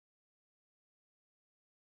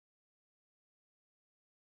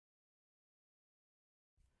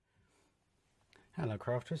Hello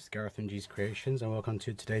crafters, Gareth and G's Creations, and welcome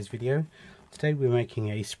to today's video. Today we're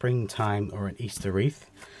making a springtime or an Easter wreath.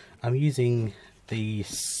 I'm using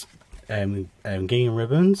these gingham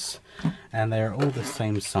ribbons, and they are all the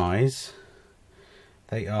same size.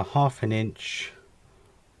 They are 1/2 inch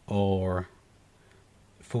or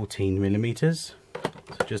 14 millimeters,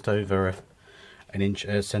 so just over an inch,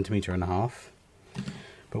 a centimeter and a half.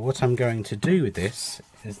 But what I'm going to do with this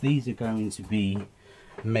is these are going to be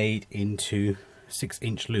made into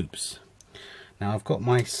 6-inch loops. Now I've got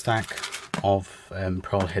my stack of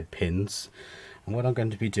pearl head pins, and what I'm going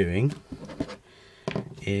to be doing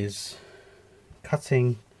is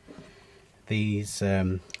cutting these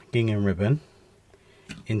gingham ribbon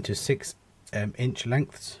into 6-inch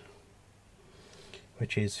lengths,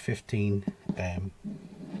 which is 15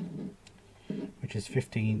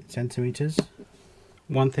 centimeters.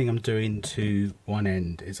 One thing I'm doing to one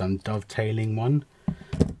end is I'm dovetailing one.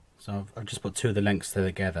 So I've just put two of the lengths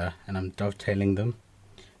together and I'm dovetailing them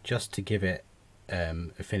just to give it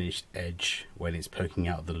a finished edge when it's poking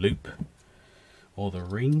out the loop or the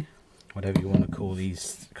ring, whatever you want to call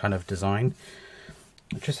these kind of design.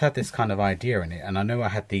 I just had this kind of idea in it, and I know I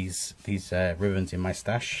had these ribbons in my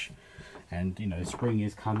stash, and you know, spring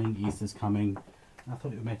is coming, Easter's coming, I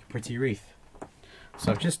thought it would make a pretty wreath.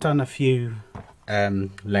 So I've just done a few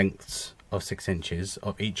lengths of 6 inches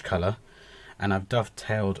of each colour, and I've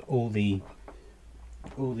dovetailed all the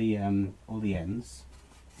ends.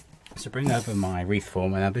 So bring over my wreath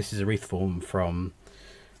form, and now this is a wreath form from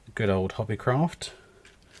good old Hobbycraft,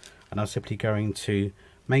 and I'm simply going to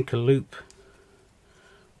make a loop,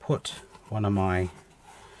 put one of my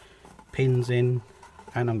pins in,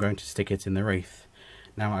 and I'm going to stick it in the wreath.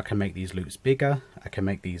 Now I can make these loops bigger, I can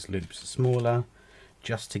make these loops smaller,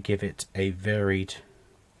 just to give it a varied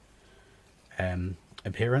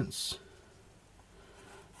appearance.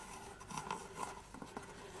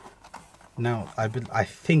 Now I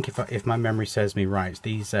think if my memory serves me right,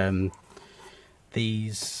 these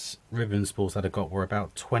ribbon spools that I got were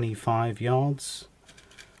about 25 yards,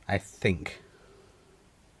 I think.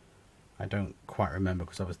 I don't quite remember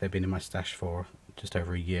because they've been in my stash for just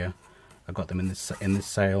over a year. I got them in this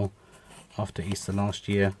sale after Easter last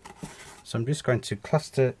year. So I'm just going to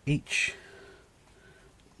cluster each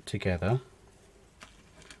together,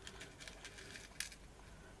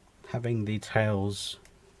 having the tails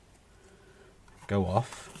go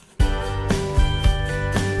off.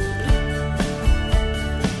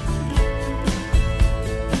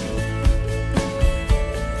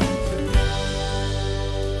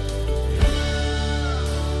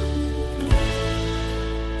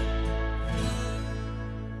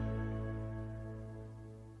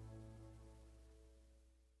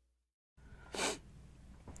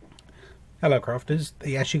 Hello crafters,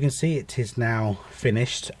 as you can see, it is now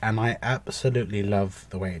finished, and I absolutely love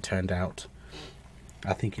the way it turned out.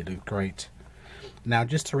 I think it looked great. Now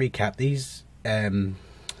just to recap, these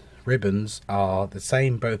ribbons are the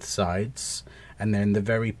same both sides, and they're in the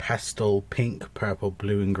very pastel pink, purple,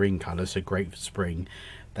 blue and green colours, so great for spring.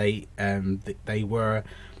 They were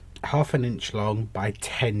 1/2 inch long by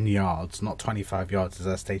 10 yards, not 25 yards as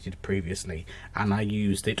I stated previously, and I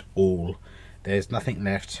used it all. There's nothing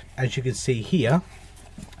left. As you can see here,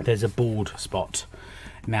 there's a bald spot.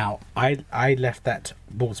 Now I left that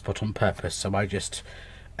bald spot on purpose, so I just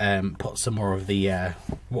put some more of the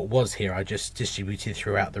what was here, I just distributed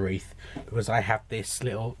throughout the wreath, because I have this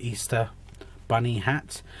little Easter bunny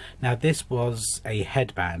hat. Now this was a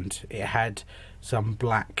headband. It had some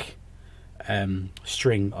black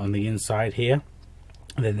string on the inside here,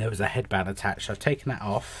 and then there was a headband attached. So I've taken that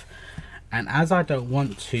off, and as I don't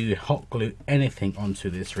want to hot glue anything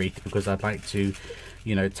onto this wreath, because I'd like to,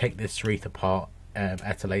 you know, take this wreath apart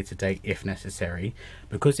at a later date if necessary,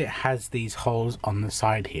 because it has these holes on the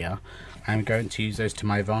side here, I'm going to use those to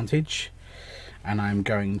my advantage, and I'm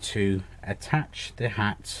going to attach the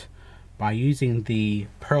hat by using the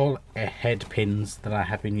pearl head pins that I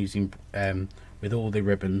have been using with all the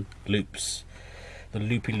ribbon loops, the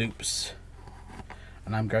loopy loops,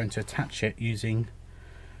 and I'm going to attach it using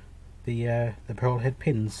the pearl head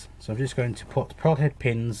pins. So I'm just going to put pearl head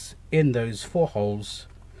pins in those 4 holes,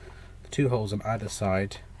 2 holes on either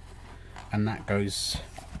side, and that goes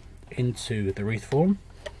into the wreath form.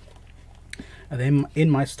 And then in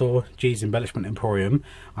my store, G's Embellishment Emporium,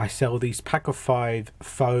 I sell these pack of 5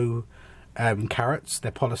 faux carrots.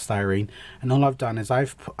 They're polystyrene, and all I've done is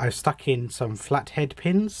I've stuck in some flat head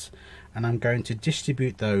pins, and I'm going to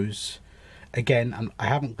distribute those. Again, I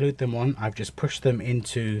haven't glued them on, I've just pushed them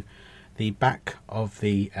into the back of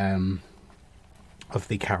the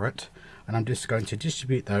carrot, and I'm just going to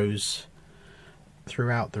distribute those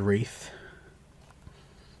throughout the wreath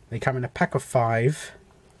They come in a pack of 5.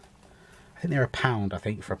 I think they're £1, I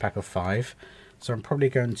think, for a pack of 5. So I'm probably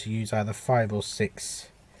going to use either 5 or 6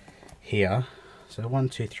 here. So 1,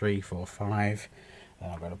 2, 3, 4, 5.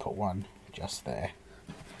 Then I'm going to put one just there.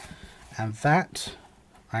 And that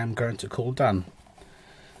I am going to call done.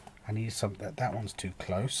 I need some, that one's too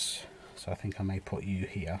close. So I think I may put you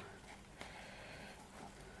here.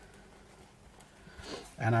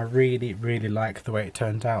 And I really like the way it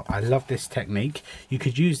turned out. I love this technique. You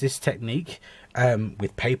could use this technique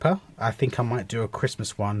with paper. I think I might do a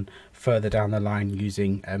Christmas one further down the line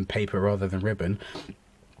using paper rather than ribbon.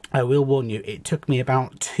 I will warn you, it took me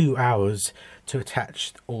about 2 hours to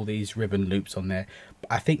attach all these ribbon loops on there.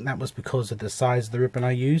 I think that was because of the size of the ribbon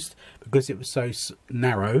I used, because it was so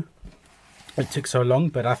narrow. It took so long,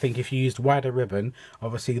 but I think if you used wider ribbon,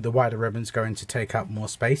 obviously the wider ribbon's going to take up more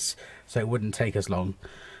space, so it wouldn't take as long.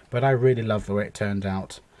 But I really love the way it turned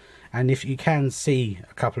out. And if you can see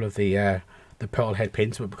a couple of the pearl head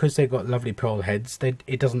pins, but because they've got lovely pearl heads,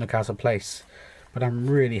 it doesn't look out of place. But I'm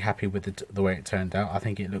really happy with the way it turned out. I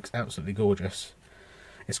think it looks absolutely gorgeous.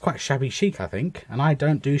 It's quite shabby chic, I think, and I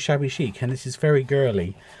don't do shabby chic, and this is very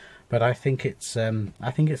girly. But I think it's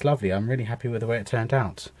lovely. I'm really happy with the way it turned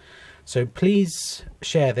out. So please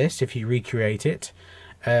share this if you recreate it.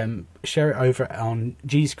 Share it over on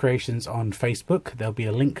G's Creations on Facebook. There'll be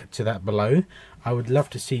a link to that below. I would love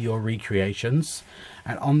to see your recreations.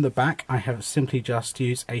 And on the back I have simply just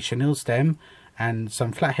used a chenille stem and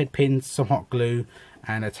some flathead pins, some hot glue,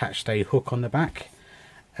 and attached a hook on the back.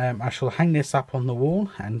 I shall hang this up on the wall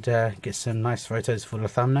and get some nice photos for the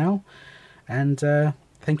thumbnail. And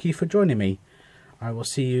thank you for joining me. I will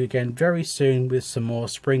see you again very soon with some more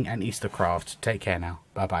spring and Easter craft. Take care now.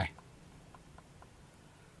 Bye bye.